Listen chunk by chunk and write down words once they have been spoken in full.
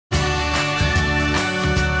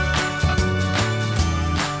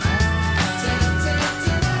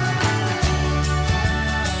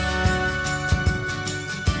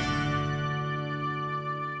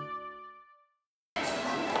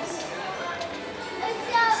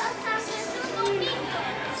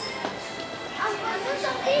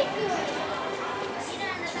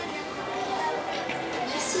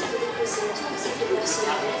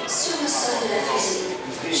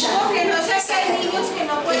Que no sea que hay niños que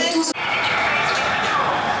no pueden.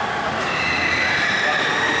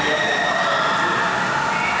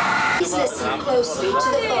 Please listen closely to the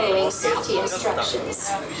following safety instructions.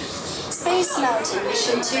 Space Mountain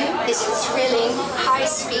Mission 2 is a thrilling,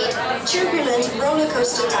 high-speed, turbulent roller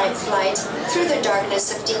coaster type flight through the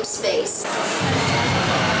darkness of deep space.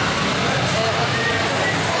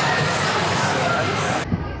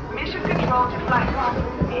 Mission control to flight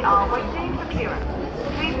 1. We are waiting for clearance.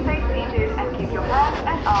 Please stay seated and keep your hands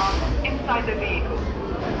and arms inside the vehicle.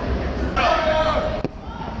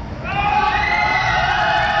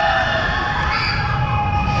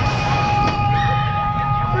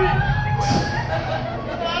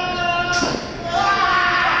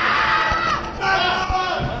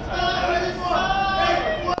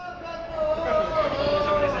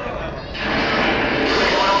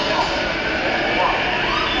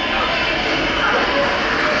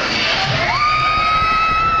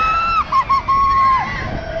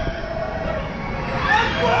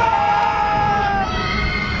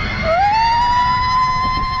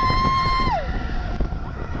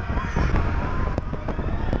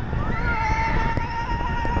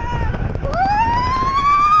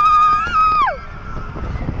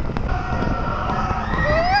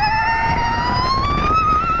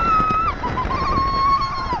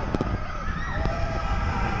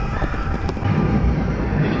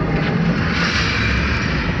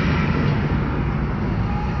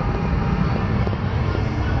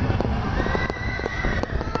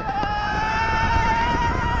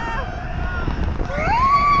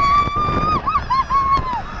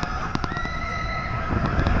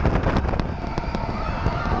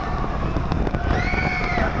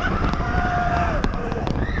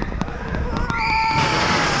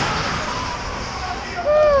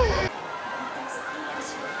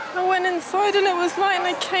 Inside and it was light and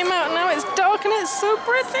I came out and now it's dark and it's so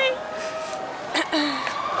pretty.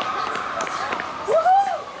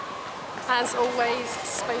 As always,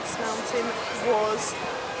 Space Mountain was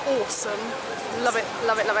awesome. Love it,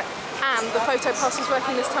 love it, love it. And the photo pass was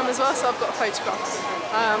working this time as well, so I've got a photograph.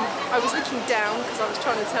 I was looking down because I was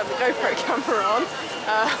trying to turn the GoPro camera on.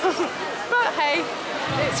 But hey,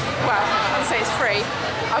 it's, well, I'd say it's free.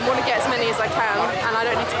 I want to get as many as I can and I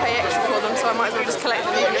don't need to pay extra for them, so I might as well just collect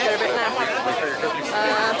them even if they're a bit naff.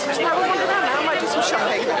 So just might wander around now, I might do some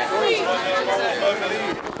shopping.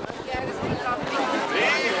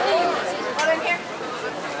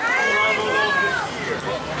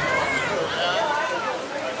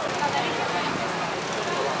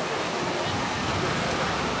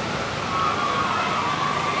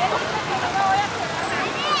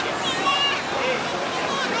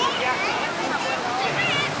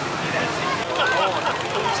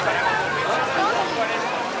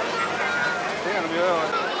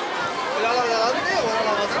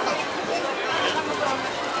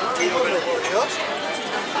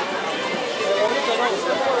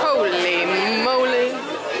 Holy moly!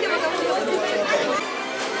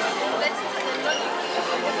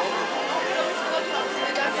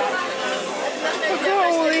 Look at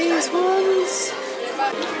all these ones!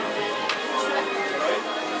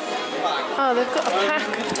 Oh, they've got a pack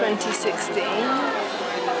of 2016.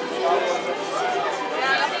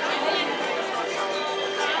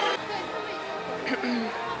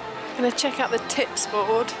 Gonna check out the tips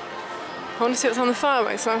board. I want to see what's on the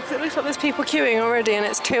fireworks line because it looks like there's people queuing already and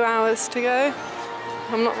it's 2 hours to go.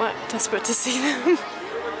 I'm not that desperate to see them.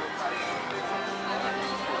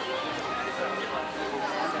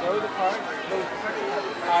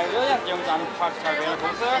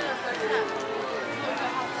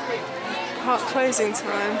 Park closing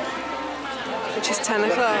time, which is 10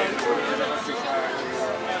 o'clock.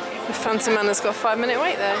 The Phantom Man has got a 5-minute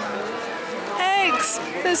wait there. Eggs!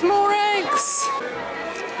 There's more eggs!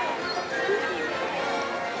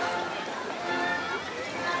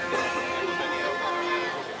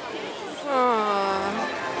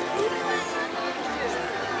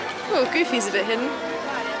 Oh, Goofy's a bit hidden.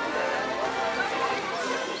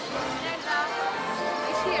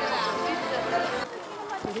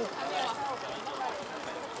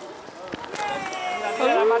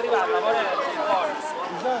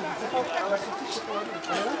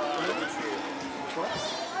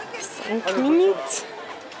 Thank you.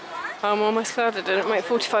 I'm almost glad I didn't wait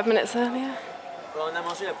 45 minutes earlier.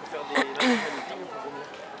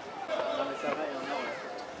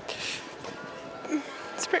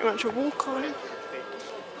 It's pretty much a walk on.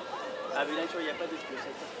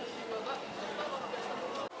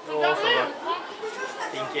 Non, ça va.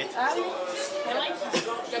 T'inquiète.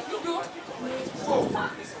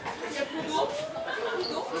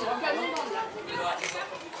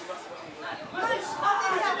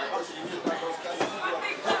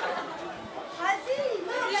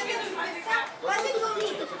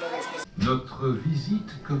 Notre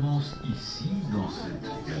visite commence ici, dans cette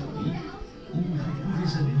galerie, où vous pouvez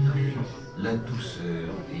admirer la douceur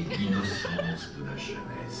et l'innocence de la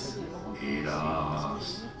jeunesse. Hélas,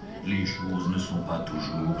 les choses ne sont pas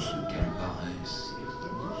toujours ce qu'elles paraissent.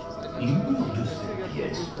 Les murs de cette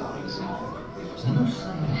pièce, par exemple, ne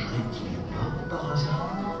s'allongeraient-ils pas par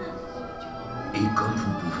hasard? Et comme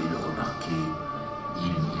vous pouvez le remarquer,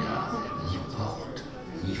 il n'y a ni porte,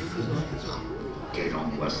 ni fenêtre. Quel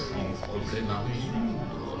angoissant problème à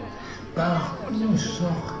résoudre. Par où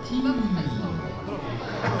sortir?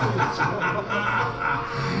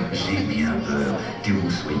 J'ai bien peur que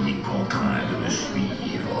vous soyez contraint de me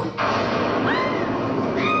suivre.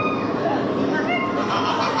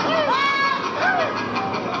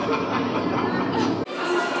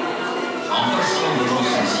 En passant devant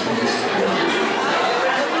ceci,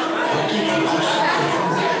 on quitte un procès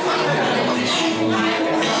de des choses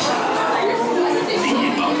bizarres.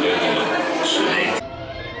 N'ayez pas peur, ce n'est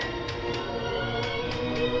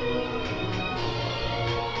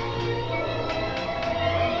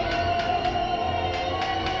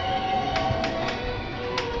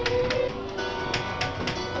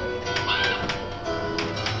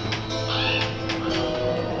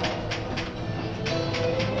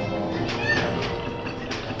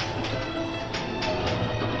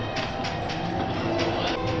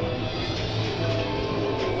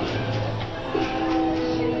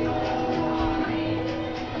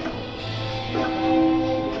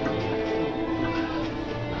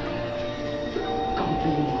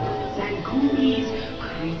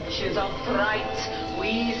creatures of fright,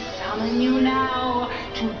 we summon you now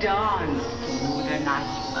to dance through the night.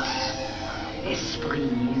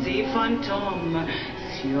 Esprits et fantômes,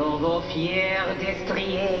 sur vos fiers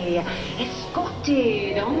destriers,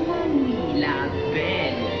 escortez dans la nuit la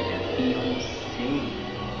belle fiancée.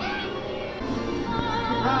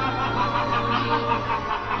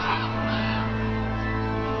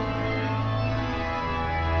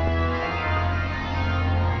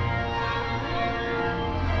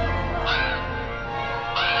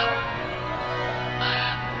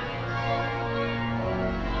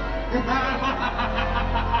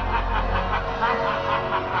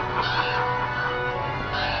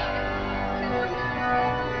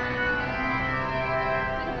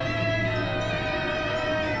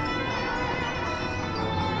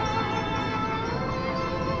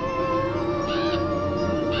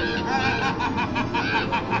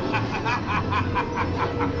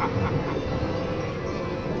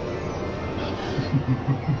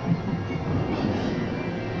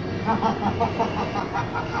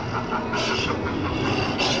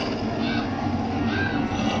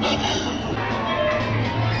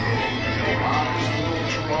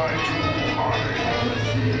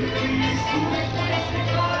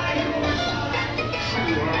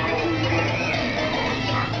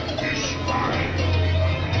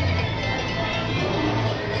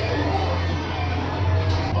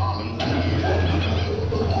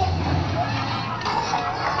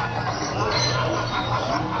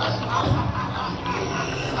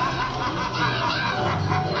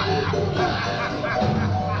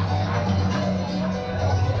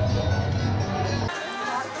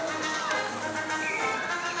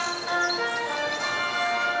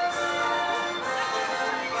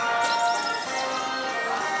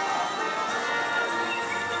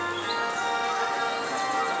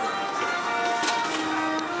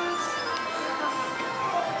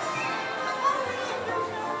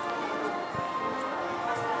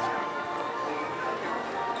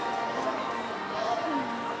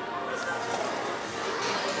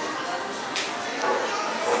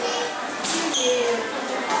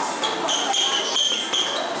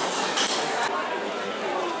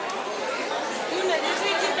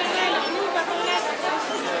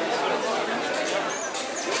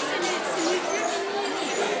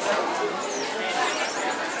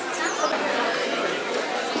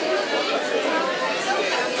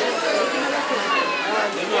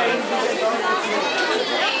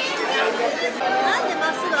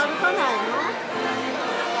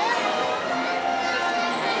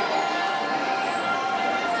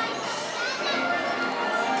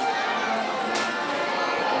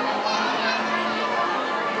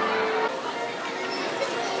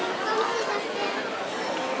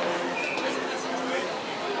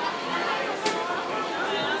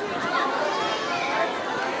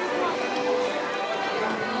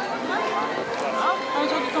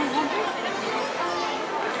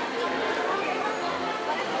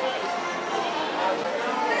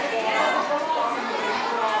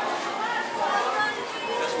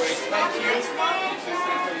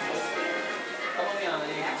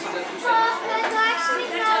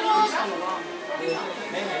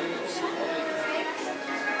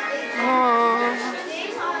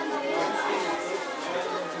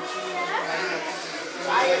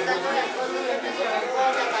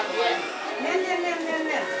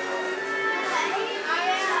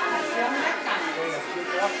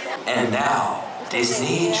 And now,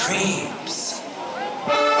 Disney Dreams.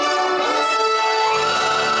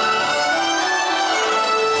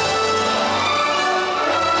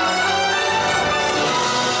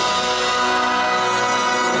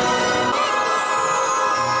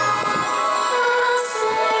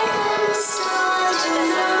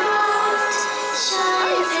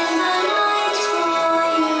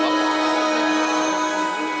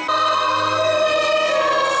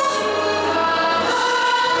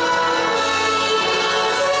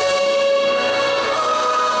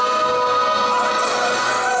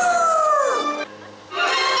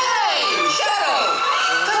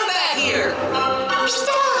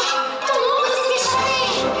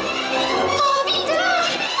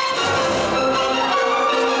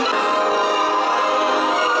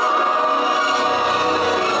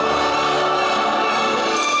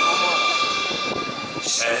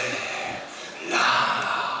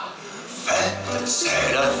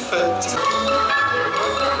 C'est la fête.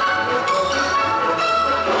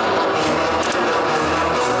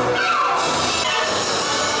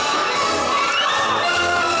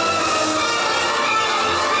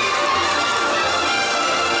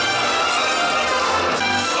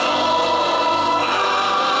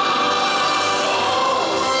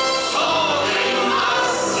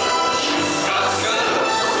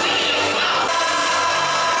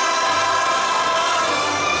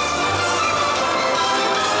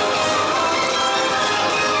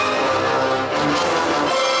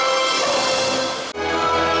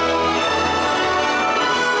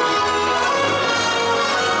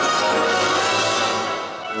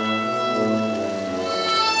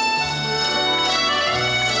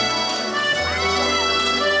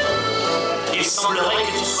 Il semblerait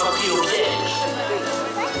que tu sois pris au piège.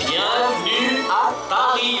 Bienvenue à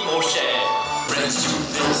Paris, mon cher. Friends do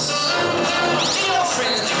this. Did your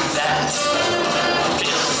friends do that? Did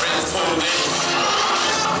your friends pull this?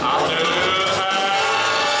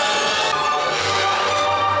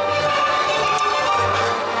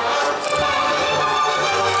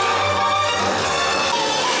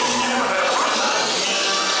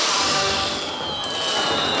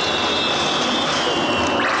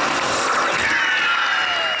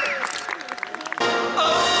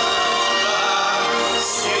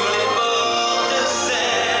 Sur les bords de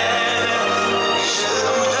Seine, je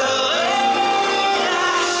voudrais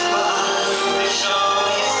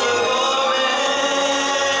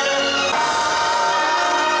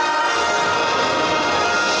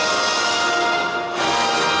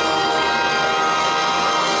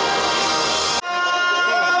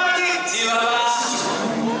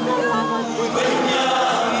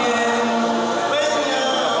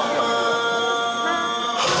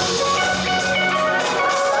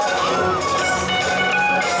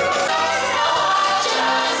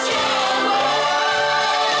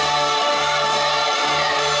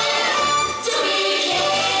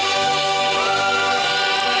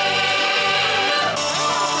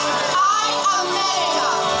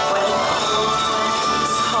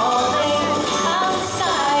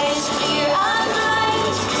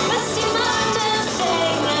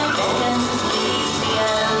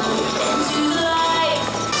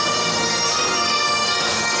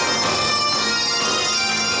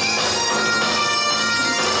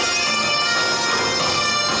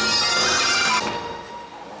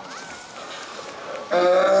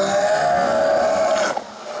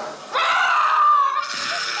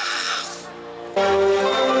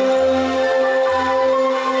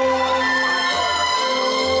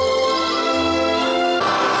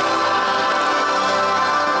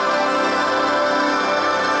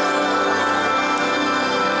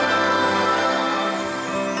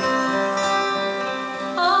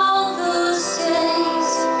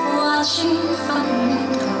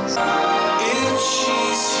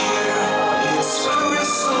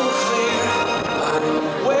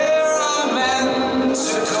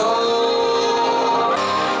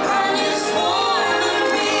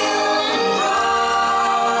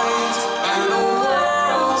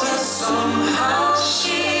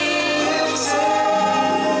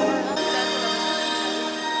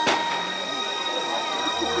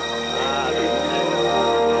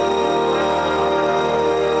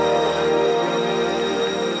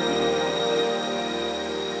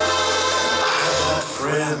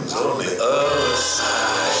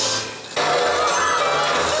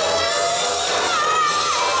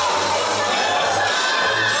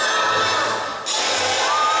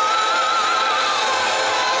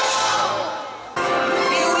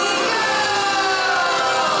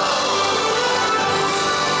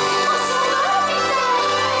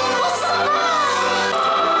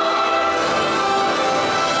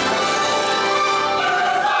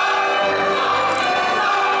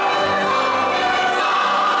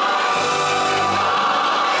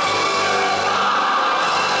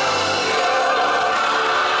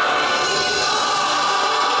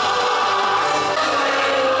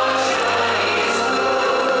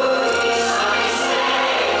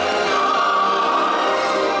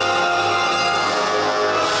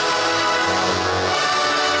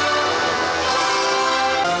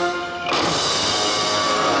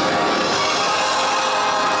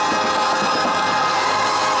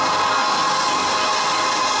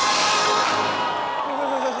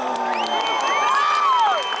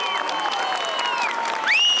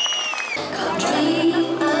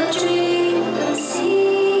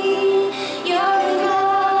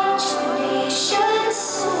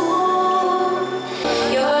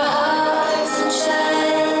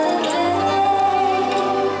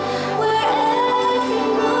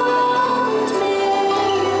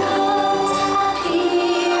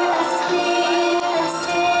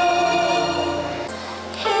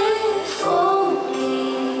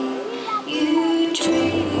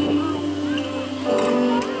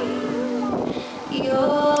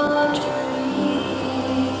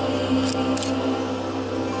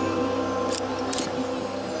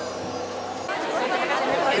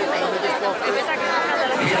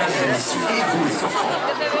That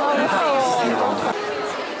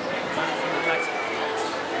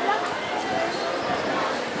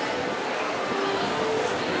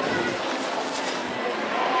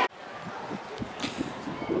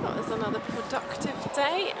was another productive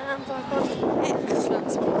day and I got an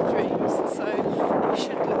excellent spot for dreams, so it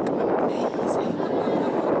should look amazing.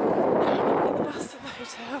 Now I'm going to get the bus to the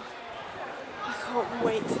hotel. I can't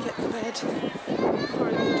wait to get to bed.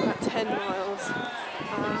 Probably walked about 10 miles.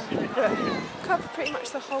 But covered pretty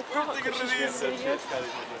much the whole park, which is really good.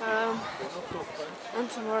 And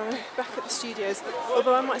tomorrow back at the studios.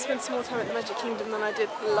 Although I might spend some more time at the Magic Kingdom than I did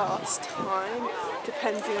last time,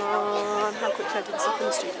 depending on how quickly I did stuff in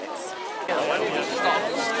the studios.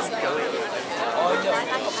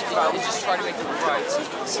 Just try to make it right.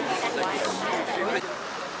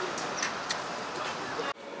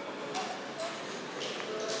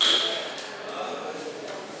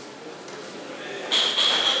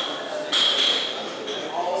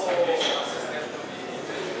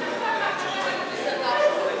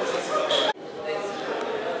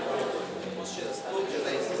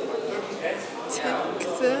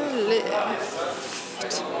 Take the lift.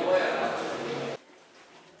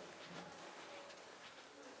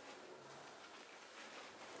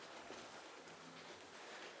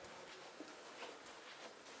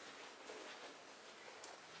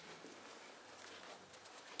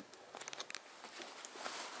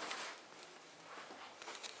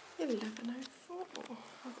 11:04.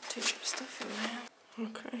 I've got too much stuff in there.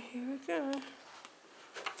 Okay, here we go.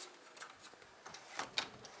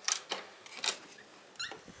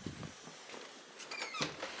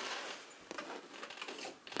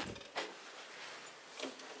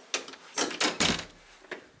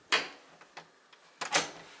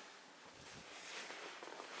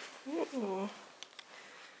 Ooh,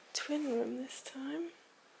 twin room this time.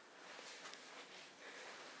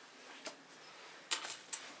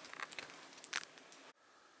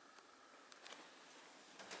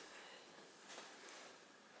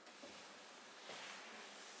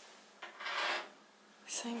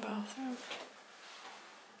 Same bathroom.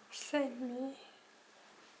 Same me.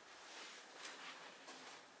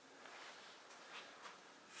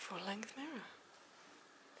 Full-length mirror.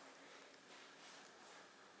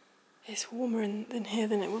 It's warmer in here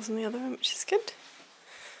than it was in the other room, which is good.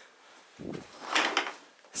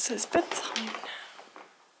 So it's bedtime now.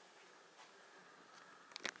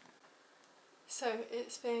 So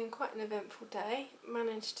it's been quite an eventful day.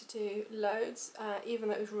 Managed to do loads, even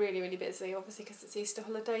though it was really, really busy. Obviously, because it's Easter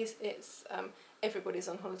holidays, it's everybody's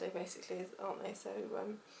on holiday basically, aren't they? So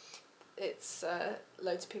it's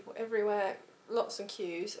loads of people everywhere. Lots of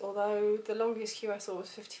queues, although the longest queue I saw was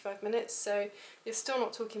 55 minutes, so you're still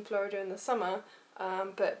not talking Florida in the summer,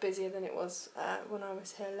 but busier than it was when I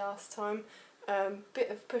was here last time. Bit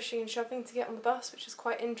of pushing and shoving to get on the bus, which was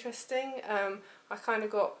quite interesting. I kind of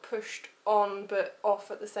got pushed on but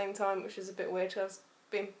off at the same time, which was a bit weird because I was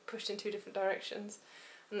being pushed in two different directions.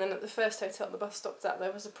 And then at the first hotel the bus stopped at,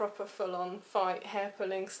 there was a proper full-on fight, hair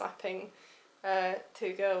pulling, slapping,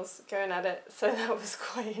 two girls going at it, so that was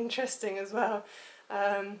quite interesting as well.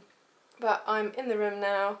 But I'm in the room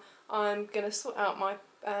now. I'm going to sort out my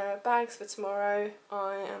bags for tomorrow.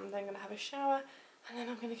 I am then going to have a shower and then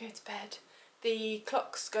I'm going to go to bed. The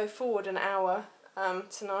clocks go forward an hour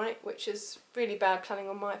tonight, which is really bad planning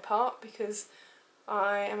on my part because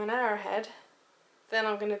I am an hour ahead, then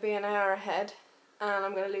I'm going to be an hour ahead and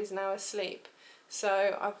I'm going to lose an hour's sleep.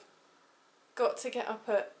 So I've got to get up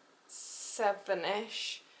at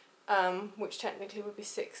 7ish, which technically would be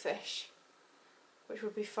 6ish, which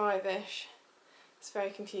would be 5ish. It's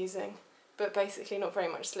very confusing, but basically not very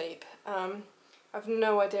much sleep. I've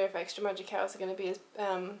no idea if extra magic hours are going to be as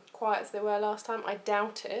quiet as they were last time. I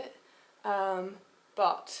doubt it,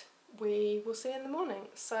 but we will see in the morning.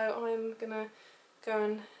 So I'm going to go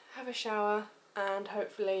and have a shower and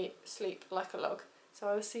hopefully sleep like a log. So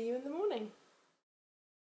I will see you in the morning.